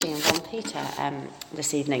Peter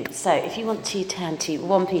this evening. So if you want to turn to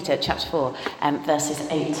 1 Peter chapter 4, verses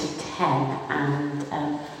 8 to 10, and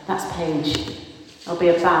that's page, it'll be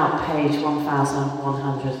about page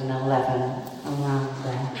 1111, around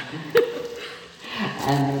there.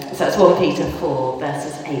 So it's 1 Peter 4,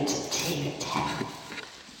 verses 8 to 10.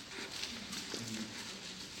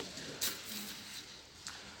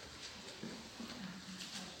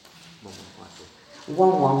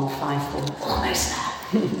 1154, almost there.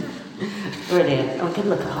 Brilliant. And we can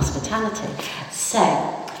look at hospitality. So,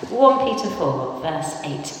 1 Peter 4, verse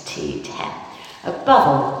 8 to 10. Above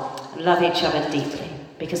all, love each other deeply,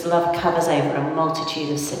 because love covers over a multitude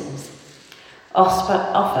of sins. Offer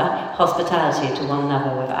hospitality to one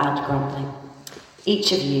another without grumbling.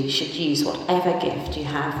 Each of you should use whatever gift you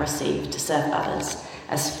have received to serve others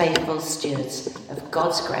as faithful stewards of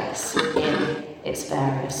God's grace in its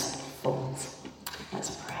various forms.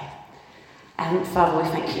 Let's pray. Father, we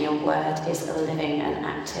thank you. Your word is living and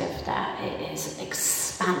active, that it is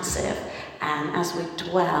expansive. And as we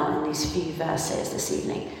dwell in these few verses this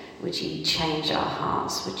evening, would you change our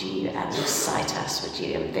hearts? Would you excite us? Would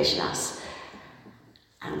you envision us?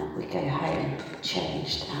 And would we go home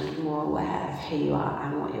changed and more aware of who you are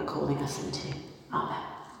and what you're calling us into. Amen.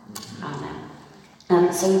 Amen.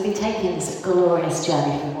 So we've been taking this glorious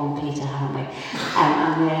journey through 1 Peter, haven't we?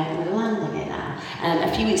 And we're landing it now.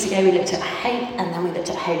 A few weeks ago we looked at hope, and then we looked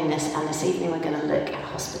at holiness, and this evening we're going to look at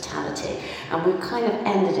hospitality. And we've kind of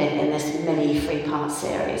ended it in this mini 3-part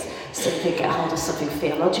series. Simply get hold of something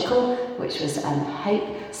theological, which was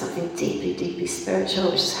hope, something deeply, deeply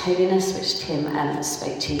spiritual, which is holiness, which Tim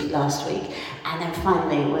spoke to last week. And then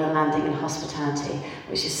finally we're landing in hospitality,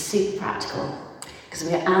 which is super practical. Because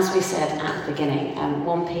as we said at the beginning,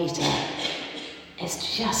 1 Peter is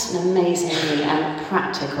just an amazingly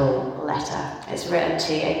practical letter. It's written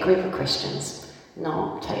to a group of Christians,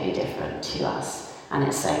 not totally different to us. And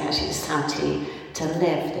it's saying actually just how to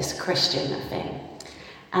live this Christian thing.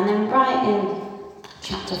 And then right in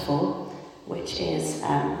chapter 4, which is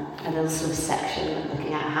a little sort of section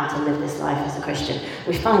looking at how to live this life as a Christian,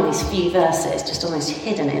 we find these few verses just almost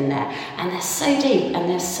hidden in there. And they're so deep and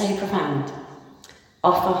they're so profound.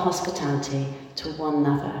 Offer hospitality to one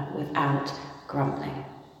another without grumbling.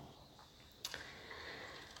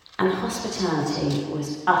 And hospitality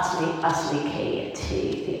was utterly, utterly key to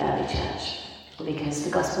the early church, because the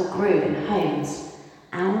gospel grew in homes.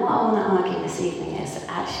 And what I want to argue this evening is that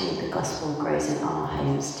actually the gospel grows in our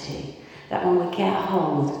homes too. That when we get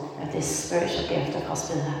hold of this spiritual gift of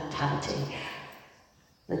hospitality,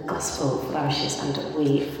 the gospel flourishes and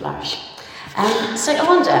we flourish. So I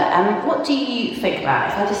wonder, what do you think about?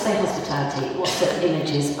 If I just say hospitality, what sort of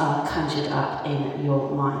images are conjured up in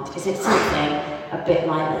your mind? Is it something a bit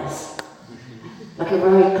like this? Like a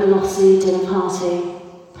very glossy dinner party,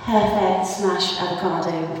 perfect smashed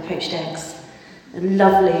avocado with poached eggs, a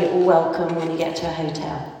lovely welcome when you get to a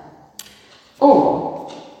hotel? Or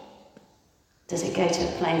does it go to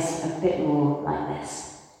a place a bit more like this?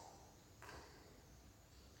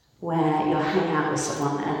 Where you'll hang out with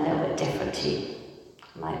someone a little bit different to you,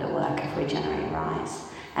 like the work of Regenerate Rise,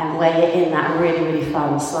 and where you're in that really, really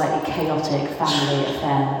fun, slightly chaotic family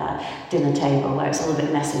affair at dinner table, where it's all a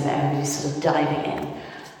bit messy, but everybody's sort of diving in.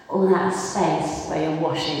 All that space where you're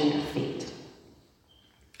washing your feet.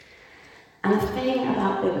 And the thing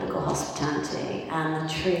about biblical hospitality and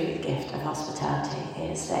the true gift of hospitality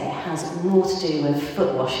is that it has more to do with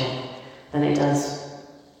foot washing than it does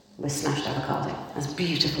with smashed avocado, as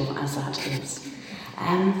beautiful as that is.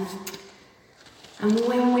 And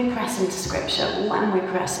when we press into Scripture, when we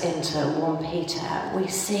press into 1 Peter, we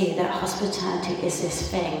see that hospitality is this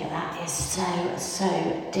thing that is so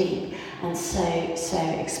deep and so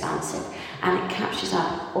expansive. And it captures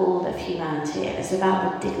up all of humanity. It's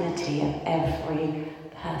about the dignity of every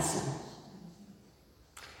person.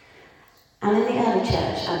 And in the early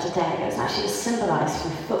church and today, it's actually symbolised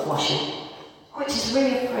through foot washing, which is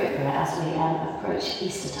really appropriate as we approach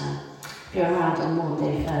Easter time. If you're around on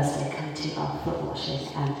Monday, Thursday, come to our foot washing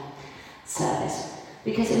service.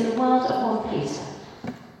 Because in the world of 1 Peter,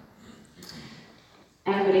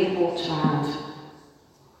 everybody walked around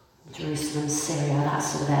Jerusalem, Syria, that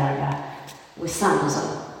sort of area, with sandals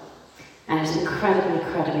on. And it was incredibly,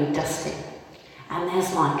 incredibly dusty. And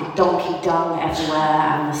there's like donkey dung everywhere,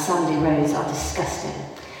 and the sandy roads are disgusting.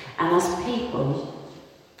 And as people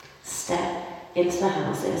step into the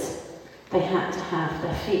houses, they had to have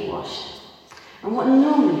their feet washed. And what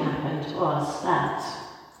normally happened was that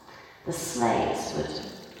the slaves would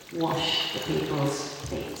wash the people's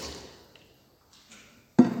feet.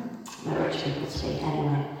 The rich people's feet,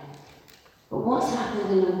 anyway. But what's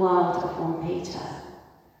happened in the world of 1 Peter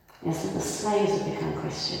is that the slaves have become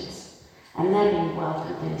Christians, and they're being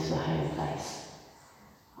welcomed into the home place.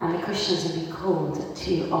 And the Christians have been called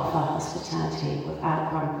to offer hospitality without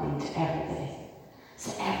grumbling to everybody.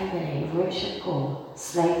 So everybody, rich or poor,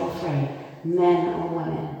 slave or free, men or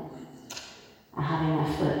women, are having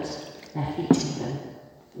their feet even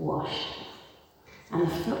washed. And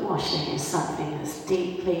the foot washing is something that's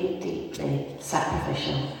deeply, deeply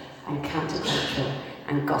sacrificial and countercultural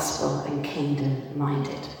and gospel and kingdom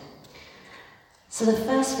minded. So the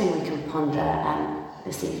first thing we can ponder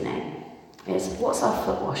this evening is, what's our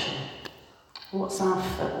foot washing? What's our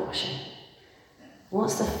foot washing?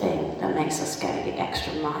 What's the thing that makes us go the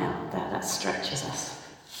extra mile, that stretches us?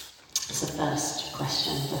 It's the first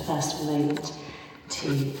question, the first moment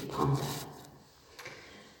to ponder.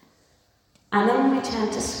 And then when we turn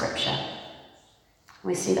to Scripture,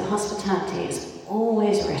 we see that hospitality is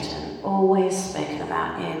always written, always spoken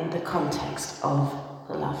about in the context of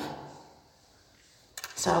love.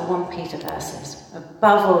 So our 1 Peter verses,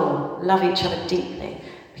 above all, love each other deeply,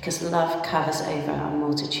 because love covers over a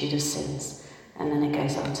multitude of sins. And then it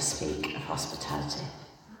goes on to speak of hospitality.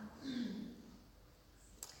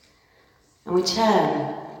 And we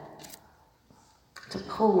turn to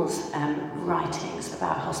Paul's writings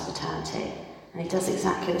about hospitality, and he does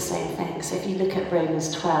exactly the same thing. So if you look at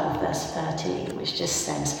Romans 12, verse 13, which just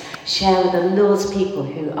says, share with the Lord's people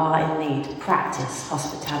who are in need, practice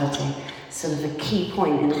hospitality. Sort of a key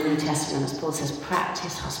point in the New Testament, as Paul says,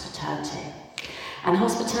 practice hospitality. And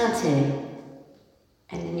hospitality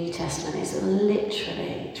in the New Testament is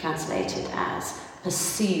literally translated as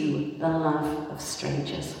pursue the love of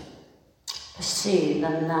strangers. Pursue the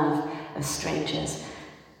love of strangers.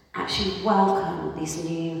 Actually welcome these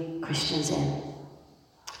new Christians in.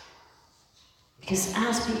 Because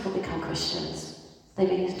as people become Christians, they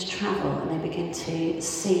begin to travel and they begin to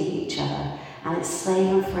see each other. And it's slave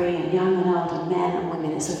and free and young and old and men and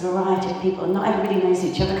women. It's a variety of people. Not everybody knows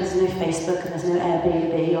each other because there's no Facebook and there's no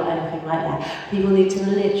Airbnb or anything like that. People need to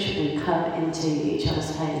literally come into each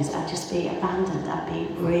other's homes and just be abandoned and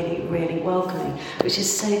be really, really welcoming, which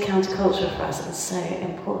is so countercultural for us and so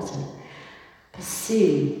important.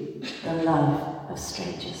 Pursue the love of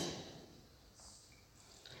strangers.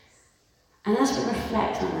 And as we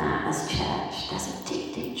reflect on that as church, there's a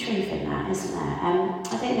deep, deep truth in that, isn't there? I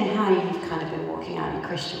don't know how you've kind of been walking out your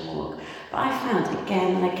Christian walk, but I found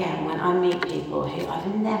again and again when I meet people who I've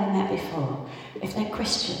never met before, if they're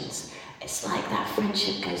Christians, it's like that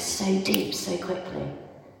friendship goes so deep so quickly,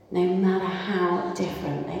 no matter how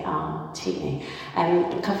different they are to me.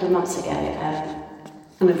 A couple of months ago,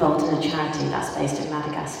 I'm involved in a charity that's based in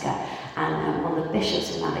Madagascar. And one of the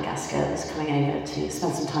bishops in Madagascar was coming over to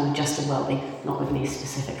spend some time with Justin Welby, not with me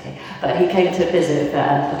specifically, but he came to visit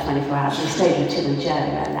for 24 hours. We stayed with Tim and Joe,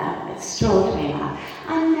 and extraordinary man.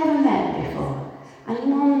 I never met him before. And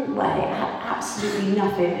in one way, I had absolutely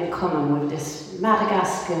nothing in common with this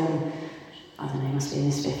Madagascan, I don't know, must be in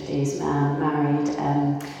his 50s, man,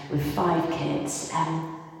 married, with 5 kids.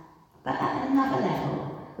 But at another level,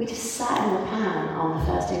 we just sat in the pan on the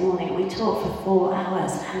Thursday morning and we talked for 4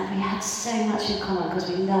 hours, and we had so much in common because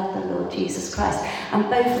we loved the Lord Jesus Christ, and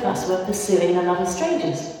both of us were pursuing the love of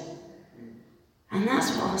strangers. And that's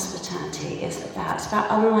what hospitality is about. It's about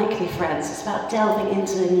unlikely friends. It's about delving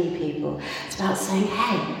into the new people. It's about saying,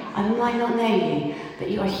 hey, I might not know you, but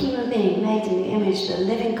you're a human being made in the image of the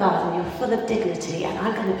living God, and you're full of dignity, and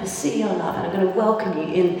I'm going to pursue your love, and I'm going to welcome you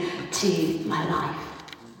into my life.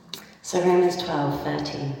 So Romans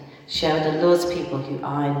 12:13, share with the Lord's people who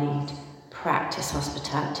are in need, practice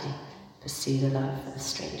hospitality, pursue the love of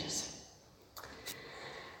strangers.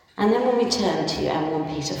 And then when we turn to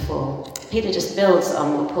 1 Peter 4, Peter just builds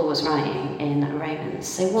on what Paul was writing in Romans.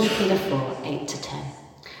 So 1 Peter 4, 8-10.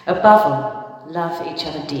 Above all, love each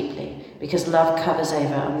other deeply, because love covers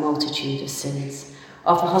over a multitude of sins.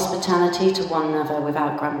 Offer hospitality to one another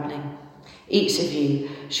without grumbling. Each of you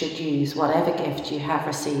should use whatever gift you have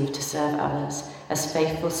received to serve others as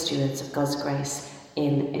faithful stewards of God's grace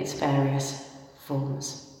in its various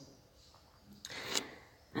forms.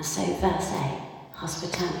 And so verse 8,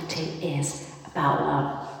 hospitality is about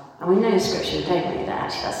love. And we know in Scripture, don't we, that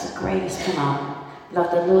actually that's the greatest command.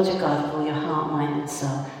 Love the Lord your God with all your heart, mind and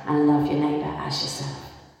soul, and love your neighbour as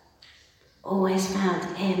yourself. Always found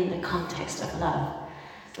in the context of love.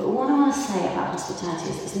 But what I want to say about hospitality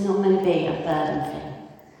is it's not meant to be a burden thing.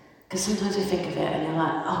 Because sometimes we think of it and you're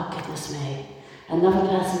like, oh goodness me, another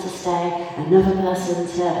person to stay, another person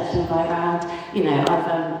to invite round. You know,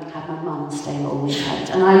 I've had my mum staying all weekend,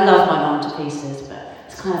 and I love my mum to pieces, but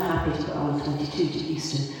it's kind of happy to put her on 22 to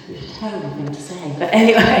Houston, which is a terrible thing to say. But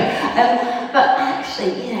anyway, but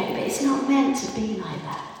actually, you know, but it's not meant to be like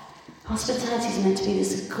that. Hospitality is meant to be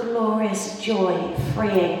this glorious,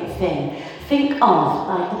 joy-freeing thing. Think of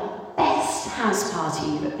like the best house party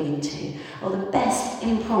you've ever been to, or the best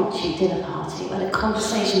impromptu dinner party where the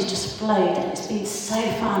conversation's just flowed and it's been so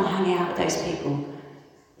fun hanging out with those people.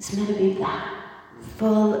 It's meant to be that.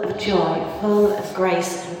 Full of joy, full of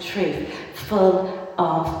grace and truth, full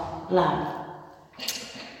of love.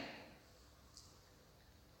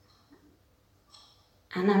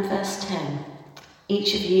 And then verse 10,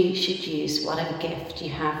 each of you should use whatever gift you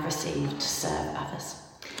have received to serve others.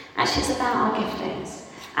 Actually, it's about our giftings.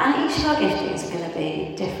 And each of our giftings are going to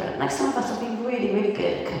be different. Like some of us will be really, really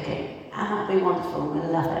good at cooking, and that'll be wonderful, and we'll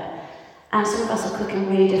love it. And some of us will cook in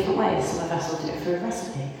really different ways. Some of us will do it through a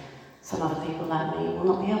recipe. Some other people like me will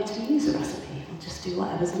not be able to use a recipe. We'll just do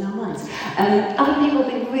whatever's in our minds. Other people will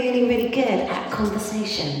be really, really good at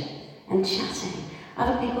conversation and chatting.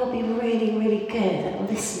 Other people will be really, really good at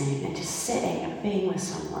listening and just sitting and being with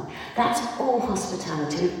someone. That's all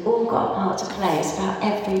hospitality. We've all got a part to play. It's about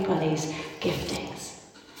everybody's giftings.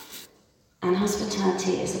 And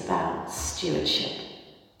hospitality is about stewardship.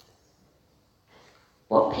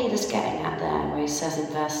 What Peter's getting at there, where he says in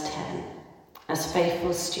verse 10, as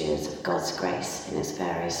faithful stewards of God's grace in its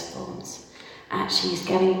various forms, actually he's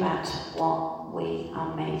getting back to what we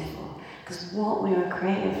are made for. Because what we were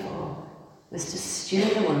created for was to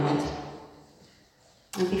steward the world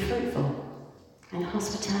and be fruitful. And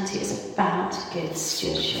hospitality is about good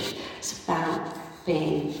stewardship. It's about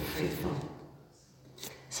being fruitful.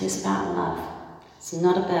 So it's about love. It's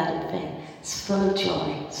not a burden thing. It's full of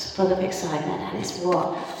joy. It's full of excitement. And it's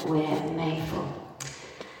what we're made for.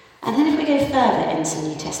 And then if we go further into the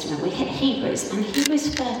New Testament, we hit Hebrews. And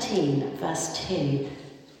Hebrews 13, verse 2.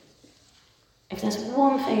 If there's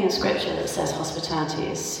one thing in Scripture that says hospitality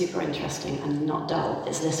is super interesting and not dull,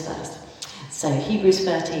 it's this verse. So Hebrews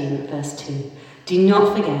 13, verse 2. Do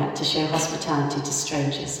not forget to show hospitality to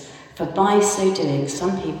strangers, for by so doing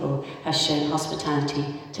some people have shown hospitality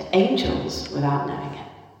to angels without knowing it.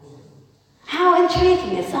 How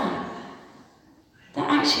intriguing is that? That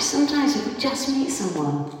actually sometimes we just meet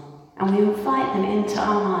someone and we invite them into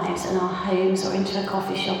our lives and our homes or into a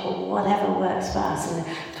coffee shop or whatever works for us in the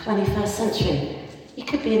 21st century. You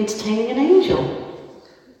could be entertaining an angel.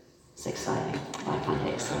 It's exciting. I find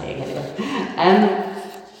it exciting anyway.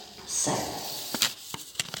 So,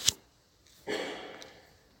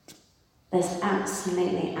 there's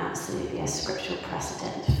absolutely a scriptural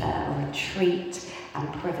precedent for a retreat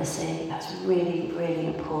and privacy. That's really, really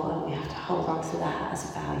important. We have to hold on to that as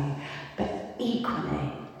a value. But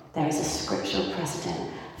equally, there is a scriptural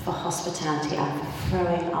precedent for hospitality and for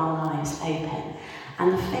throwing our lives open.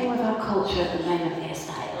 And the thing with our culture at the moment is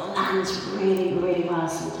that it lands really, really well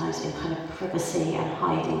sometimes in kind of privacy and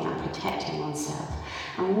hiding and protecting oneself.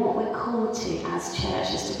 And what we're called to as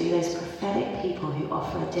church is to be those prophetic people who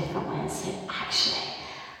offer a different way and say, actually,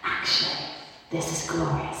 this is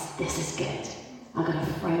glorious, this is good. I'm going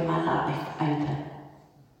to throw my life open.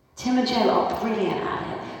 Tim and Joe are brilliant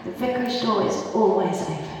at it. The vicarage door is always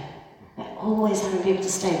open. They're always having people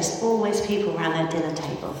to stay. There's always people around their dinner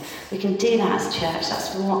table. We can do that as church.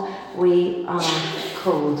 That's what we are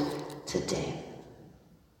called to do.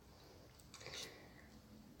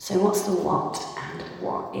 So what's the what and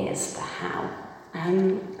what is the how?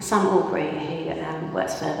 Sam Albury, who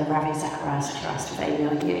works for the Ravi Zacharias Trust of Amy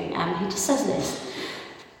on Ewing, he just says this: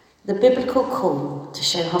 the biblical call to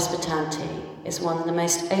show hospitality is one of the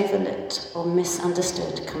most overlooked or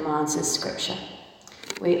misunderstood commands in Scripture.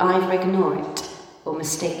 We either ignore it or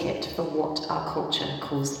mistake it for what our culture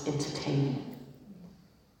calls entertaining.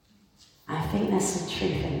 I think there's some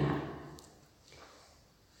truth in that.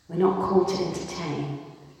 We're not called to entertain,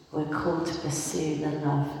 we're called to pursue the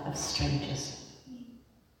love of strangers.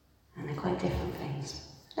 And they're quite different things.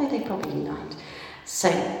 Oh, they probably unite.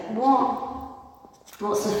 So,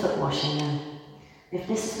 what's the foot washing then? If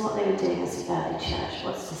this is what they were doing as a early church,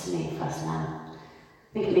 what's this mean for us now?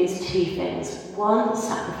 I think it means two things. One,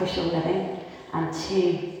 sacrificial living, and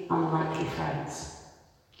two, unlikely friends.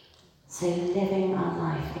 So living our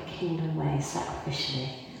life a kingdom way sacrificially,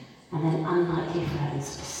 and then unlikely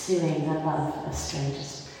friends, pursuing the love of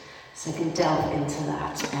strangers. So we can delve into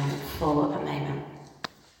that for a moment.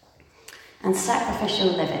 And sacrificial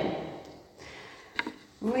living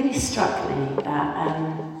really struck me that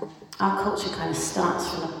our culture kind of starts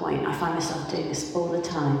from a point. I find myself doing this all the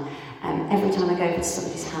time. Every time I go over to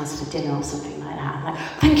somebody's house for dinner or something like that, I'm like,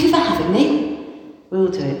 thank you for having me. We all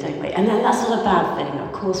do it, don't we? And then that's not a bad thing.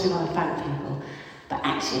 Of course we want to thank people. But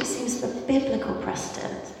actually it seems the biblical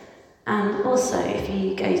precedent. And also if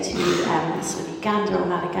you go to sort of Uganda or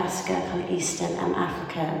Madagascar, kind of Eastern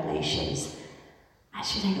Africa nations,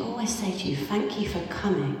 actually they always say to you, thank you for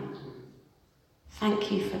coming.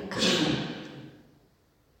 Thank you for coming.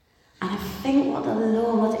 And I think what the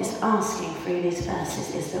Lord is asking through these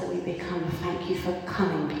verses is that we become thank you for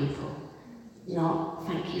coming people, not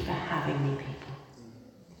thank you for having me people.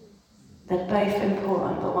 They're both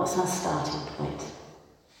important, but what's our starting point?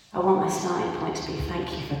 I want my starting point to be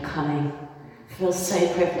thank you for coming. I feel so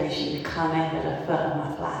privileged that you come in with a foot on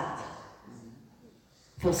my flat.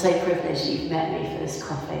 I feel so privileged that you've met me for this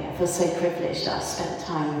coffee. I feel so privileged that I've spent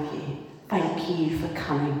time with you. Thank you for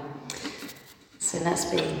coming. So let's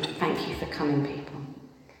be thank you for coming people.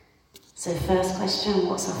 So first question,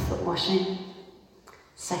 what's our foot washing?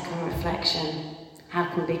 Second reflection, how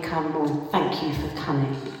can we become more thank you for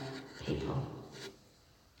coming people?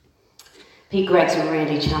 Pete Gregg's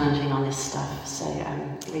really challenging on this stuff, so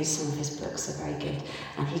read some of his books, they're very good.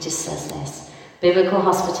 And he just says this, biblical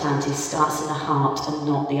hospitality starts in the heart and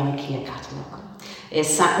not the IKEA catalogue. It is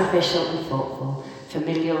sacrificial and thoughtful,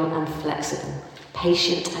 familial and flexible,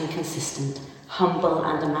 patient and consistent, humble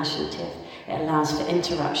and imaginative. It allows for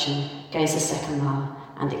interruption, goes the second mile,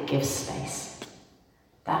 and it gives space.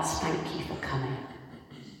 That's thank you for coming.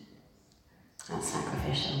 That's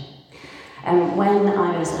sacrificial. When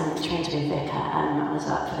I was trained to be a vicar, I was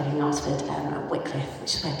up living in Oxford at Wycliffe,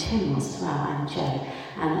 which is where Tim was as well, and Joe.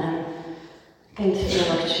 And going to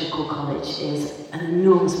theological college is an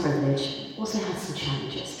enormous privilege, also has some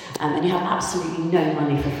challenges. And you have absolutely no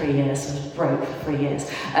money for 3 years, so I was broke for 3 years.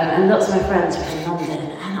 And lots of my friends were from London,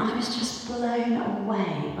 and I was just blown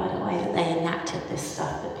away by the way that they enacted this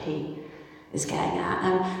stuff that Pete is getting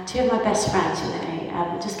at. Two of my best friends,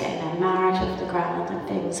 just getting their marriage off the ground and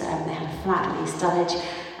things. They had a flat in East Dulwich,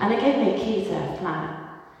 and they gave me a key to their flat.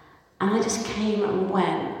 And I just came and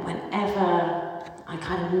went whenever I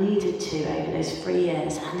kind of needed to over those 3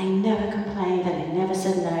 years, and they never complained and they never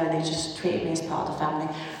said no, and they just treated me as part of the family.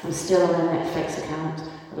 I'm still on their Netflix account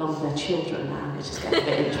along with their children now, which is getting a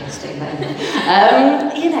bit interesting, but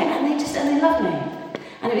and they loved me.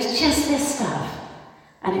 And it was just this stuff.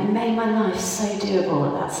 And it made my life so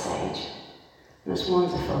doable at that stage. It was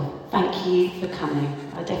wonderful. Thank you for coming.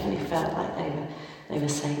 I definitely felt like they were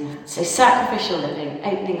saying that. So sacrificial living,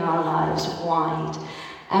 opening our lives wide.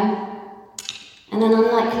 And then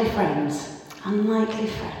unlikely friends. Unlikely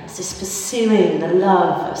friends is pursuing the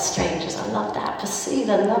love of strangers. I love that. Pursue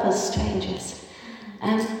the love of strangers.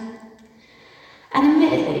 And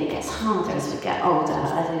admittedly, it gets harder as we get older.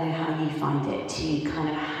 I don't know how you find it to kind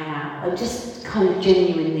of hang out and just kind of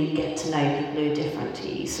genuinely get to know people who are different to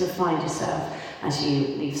you. You sort of find yourself as you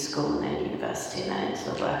leave school and then university and then into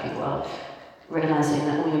the working world, realising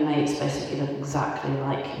that all your mates basically look exactly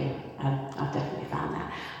like you. I've definitely found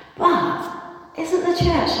that. But isn't the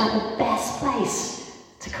church like the best place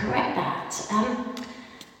to correct that?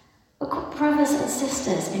 We've got brothers and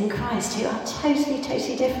sisters in Christ who are totally,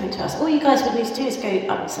 totally different to us. All you guys would need to do is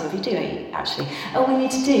go, some of you do actually, all we need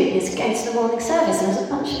to do is go to the morning service, and there's a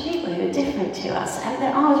bunch of people who are different to us, and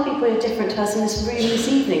there are people who are different to us in this room this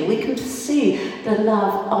evening. We can pursue the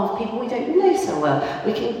love of people we don't know so well.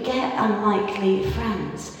 We can get unlikely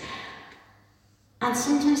friends. And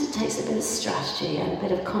sometimes it takes a bit of strategy and a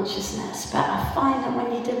bit of consciousness, but I find that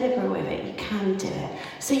when you deliberate with it, you can do it.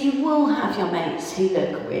 So you will have your mates who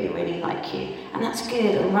look really, really like you, and that's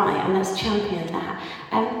good and right, and let's champion that.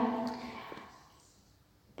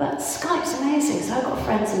 But Skype's amazing, so I've got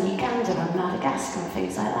friends in Uganda and Madagascar and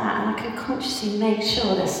things like that, and I can consciously make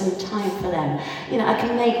sure there's some time for them. I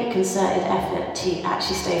can make a concerted effort to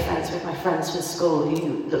actually stay friends with my friends from school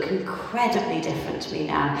who look incredibly different to me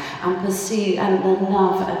now, and pursue the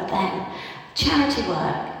love of them. Charity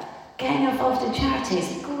work, getting involved in charity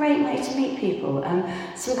is a great way to meet people.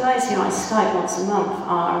 Some guys who I Skype once a month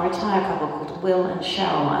are a retired couple called Will and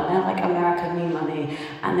Cheryl, and they're like American New Money,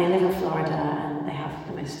 and they live in Florida, and they have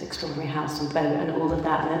the most extraordinary house and boat and all of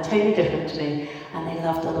that, and they're totally different to me, and they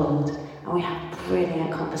love the Lord, and we have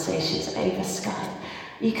brilliant conversations over Skype.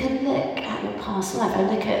 You can look at your past life. I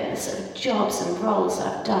look at the sort of jobs and roles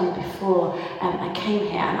that I've done before I came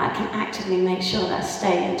here, and I can actively make sure that I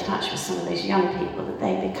stay in touch with some of those young people, that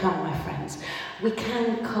they become my friends. We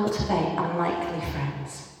can cultivate unlikely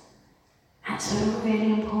friends. That's a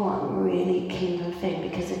really important, really kingdom thing,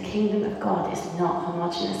 because the kingdom of God is not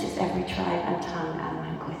homogenous. It's every tribe and tongue and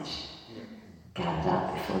language gathered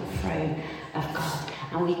up before the throne of God.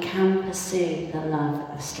 And we can pursue the love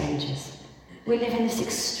of strangers. We live in this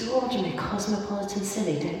extraordinary cosmopolitan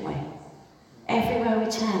city, don't we? Everywhere we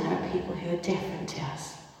turn, there are people who are different to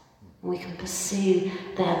us. And we can pursue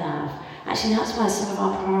their love. Actually, that's why some of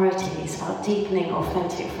our priorities are deepening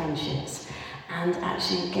authentic friendships and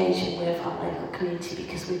actually engaging with our local community,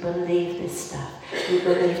 because we believe this stuff. We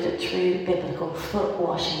believe that true biblical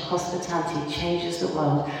foot-washing hospitality changes the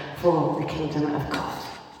world for the kingdom of God.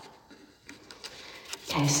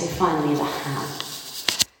 Okay, so finally the how.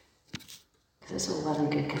 Because it's all well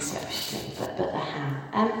and good conceptually, but the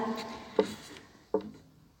how.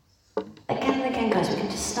 Again and again, guys, we can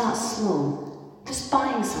just start small. Just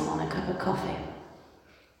buying someone a cup of coffee.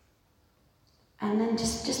 And then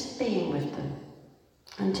just being with them.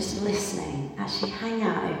 And just listening. Actually hang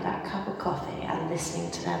out over that cup of coffee and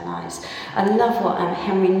listening to their lives. I love what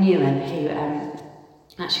Henry Nouwen, who,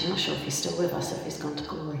 actually I'm not sure if he's still with us, if he's gone to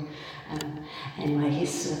glory. Anyway, he's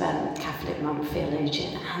sort of a Catholic monk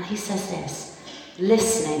theologian, and he says this: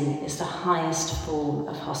 listening is the highest form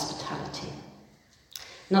of hospitality.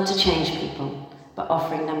 Not to change people, but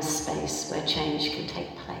offering them space where change can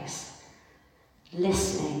take place.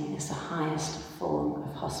 Listening is the highest form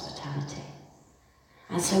of hospitality.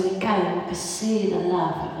 And so we go and we pursue the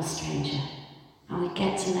love of a stranger, and we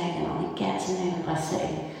get to know them, and we get to know them by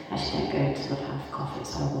sitting. Actually, don't go to the pub for coffee,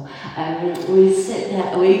 it's horrible. We sit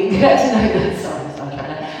there, we get to know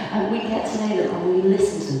them, we get to know them, and we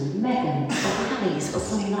listen to them, Megan, or Alice, or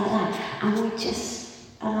something like that, and we just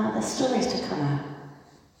allow their stories to come out.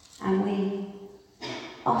 And we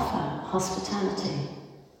offer hospitality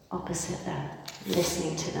opposite them,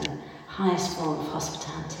 listening to them, highest form of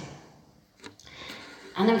hospitality.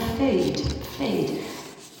 And then food.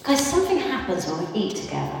 Guys, something happens when we eat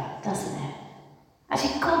together, doesn't it?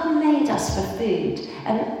 Actually, God made us for food.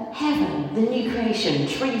 And heaven, the new creation,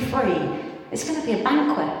 tree-free, it's going to be a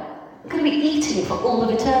banquet. We're going to be eating for all of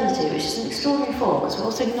eternity, which is an extraordinary thought, because we're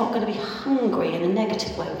also not going to be hungry in a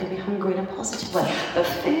negative way, we're going to be hungry in a positive way. But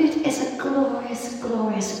food is a glorious,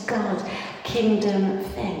 glorious God kingdom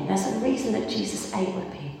thing. There's a reason that Jesus ate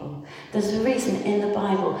with people. There's a reason in the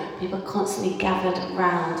Bible people constantly gathered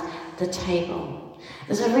round the table.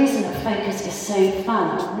 There's a reason that Focus is so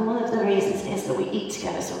fun, and one of the reasons is that we eat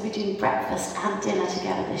together, so we're doing breakfast and dinner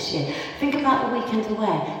together this year. Think about the weekend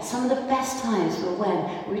away. Some of the best times were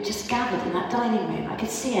when we were just gathered in that dining room. I could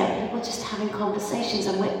see it, people just having conversations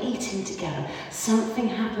and we're eating together. Something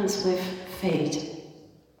happens with food.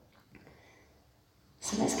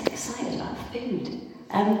 So let's get excited about food.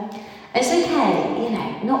 It's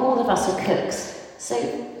okay, not all of us are cooks. So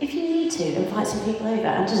if you need to, invite some people over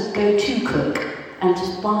and just go to cook. And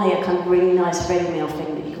just buy a kind of really nice ready meal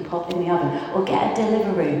thing that you can pop in the oven, or get a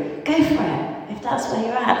Deliveroo. Go for it. If that's where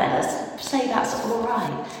you're at, then let's say that's all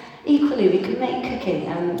right. Equally, we can make cooking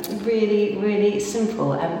really, really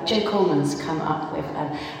simple. Joe Coleman's come up with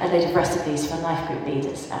a load of recipes for life group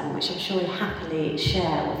leaders, which I'm sure he'll happily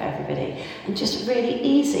share with everybody. And just really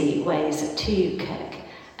easy ways to cook.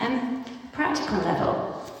 Practical level.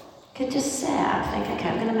 Can just sit and think, okay,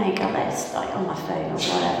 I'm going to make a list, like on my phone or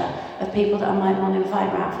whatever, of people that I might want to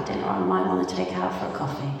invite round for dinner, or I might want to take out for a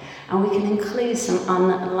coffee. And we can include some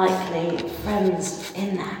unlikely friends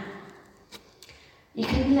in that. You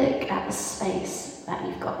can look at the space that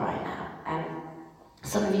you've got right now.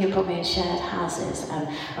 Some of you are probably in shared houses.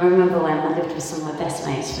 I remember when I lived with some of my best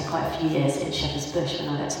mates for quite a few years in Shepherd's Bush when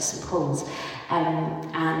I went to St Paul's.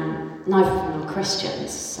 And neither of them were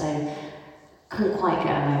Christians, so couldn't quite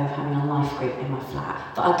get away with having a life group in my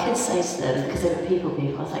flat. But I could say to them, because they were people,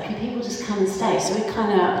 I was like, can people just come and stay? So we kind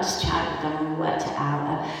of just chatted with them and we worked it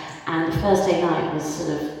out. And the Thursday night was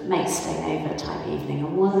sort of mates staying over type evening.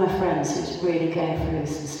 And one of my friends who was really going through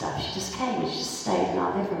some stuff, she just came and she just stayed in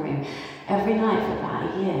our living room every night for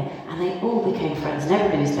about a year. And they all became friends, and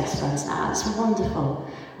everybody's best friends now. It's wonderful.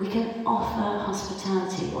 We can offer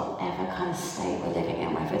hospitality, whatever kind of state we're living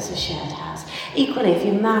in, whether it's a shared house. Equally, if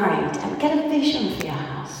you're married, get a vision for your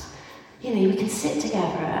house. We can sit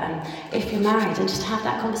together, and if you're married, and just have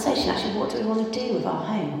that conversation. Actually, what do we want to do with our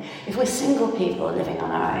home? If we're single people living on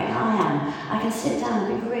our own, I can sit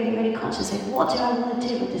down and be really, really conscious of what do I want to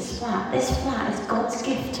do with this flat? This flat is God's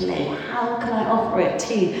gift to me. How can I offer it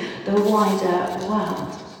to the wider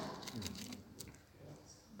world?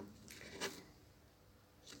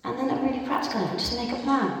 And then at a really practical level, just make a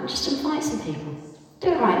plan and just invite some people. Do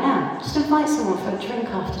it right now. Just invite someone for a drink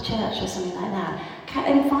after church or something like that.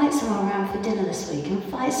 Invite someone around for dinner this week.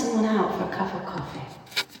 Invite someone out for a cup of coffee.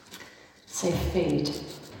 So food,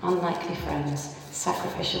 unlikely friends,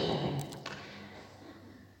 sacrificial living.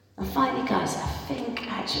 And finally, guys,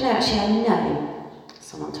 I know.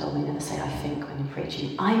 Someone told me never say I think when you're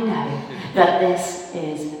preaching. I know that this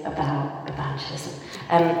is about evangelism.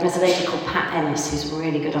 There's a lady called Pat Ennis who's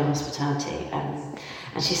really good on hospitality.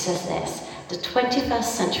 And she says this: the 21st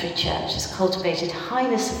century church has cultivated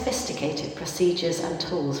highly sophisticated procedures and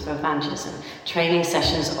tools for evangelism. Training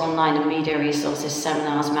sessions, online and media resources,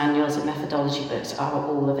 seminars, manuals and methodology books are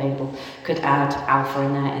all available. Could add Alpha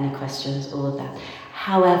in there, any questions, all of that.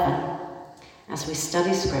 However, as we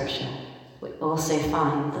study scripture, we also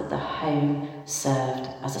find that the home served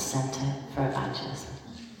as a centre for evangelism.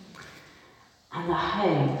 And the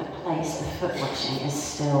home, the place of foot washing, is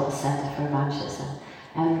still a centre for evangelism.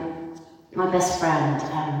 My best friend,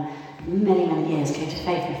 many, many years, came to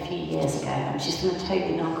faith a few years ago, and she's from a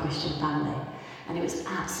totally non-Christian family. And it was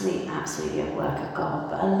absolutely a work of God.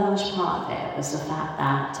 But a large part of it was the fact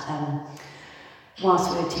that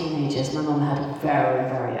whilst we were teenagers, my mum had a very,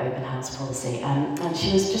 very open house policy, and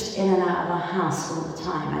she was just in and out of our house all the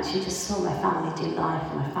time, and she just saw my family do life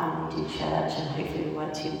and my family do church, and hopefully we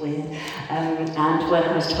weren't too weird. And when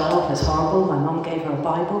I was 12, it was horrible. My mum gave her a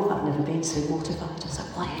Bible. I've never been so mortified. I was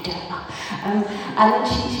like, what are you doing, Mum? And then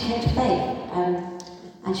she came to faith,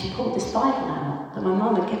 and she pulled this Bible out that my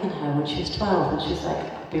mum had given her when she was 12, and she was like,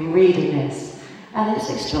 I've been reading this, and it's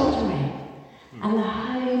extraordinary. And the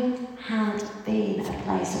home had been a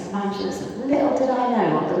place of evangelism. Little did I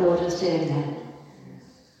know what the Lord was doing then.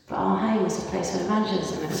 But our home was a place of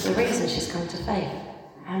evangelism, and it's the reason she's come to faith.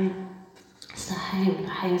 It's the home. The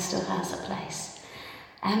home still has a place.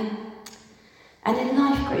 And in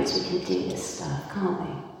life groups we can do this stuff, can't we?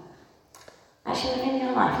 Actually, in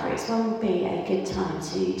your life groups, when would be a good time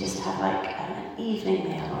to just have like an evening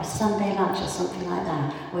meal or a Sunday lunch or something like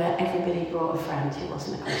that, where everybody brought a friend who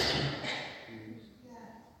wasn't a Christian?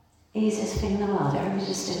 Easiest thing in the world, everybody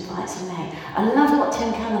just invites a mate. I love what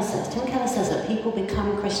Tim Keller says. Tim Keller says that people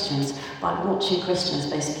become Christians by watching Christians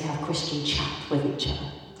basically have Christian chat with each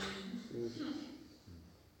other.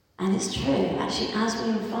 And it's true, actually, as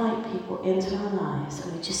we invite people into our lives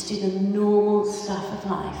and we just do the normal stuff of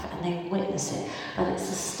life and they witness it, but it's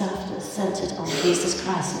the stuff that's centred on Jesus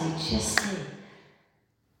Christ, and they just see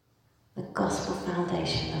the gospel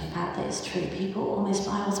foundation, the fact that it's true. People almost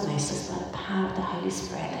by osmosis, by the power of the Holy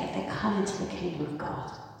Spirit, they come into the kingdom of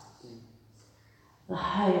God. The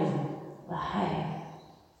home,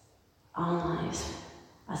 our lives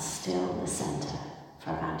are still the centre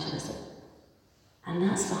for evangelism. And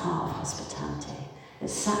that's the heart of hospitality.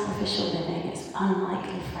 It's sacrificial living, it's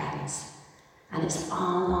unlikely friends, and it's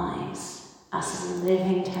our lives, us as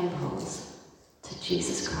living temples to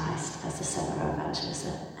Jesus Christ as the centre of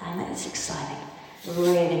evangelism. And it's exciting,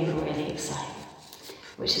 really, really exciting.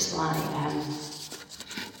 Which is why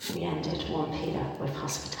we ended 1 Peter with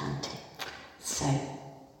hospitality. So,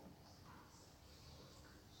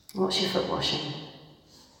 what's your foot washing?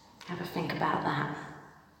 Have a think about that.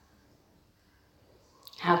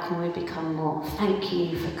 How can we become more thank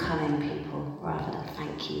you for coming people rather than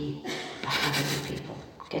thank you for having people,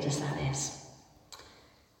 good as that is?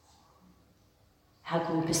 How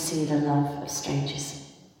can we pursue the love of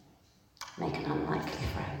strangers, make an unlikely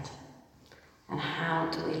friend? And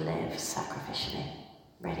how do we live sacrificially,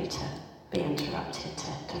 ready to be interrupted,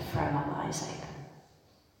 to throw our lives open?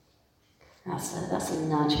 That's a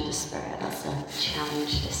nudge of the Spirit, that's a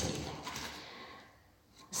challenge this evening.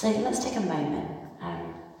 So let's take a moment,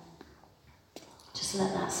 just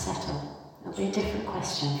let that settle. It'll be a different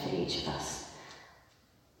question for each of us.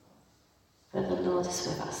 But the Lord is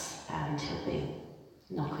with us, and He'll be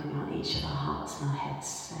knocking on each of our hearts and our heads.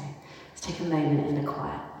 So let's take a moment in the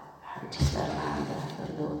quiet and just allow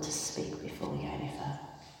the Lord to speak before we go any further.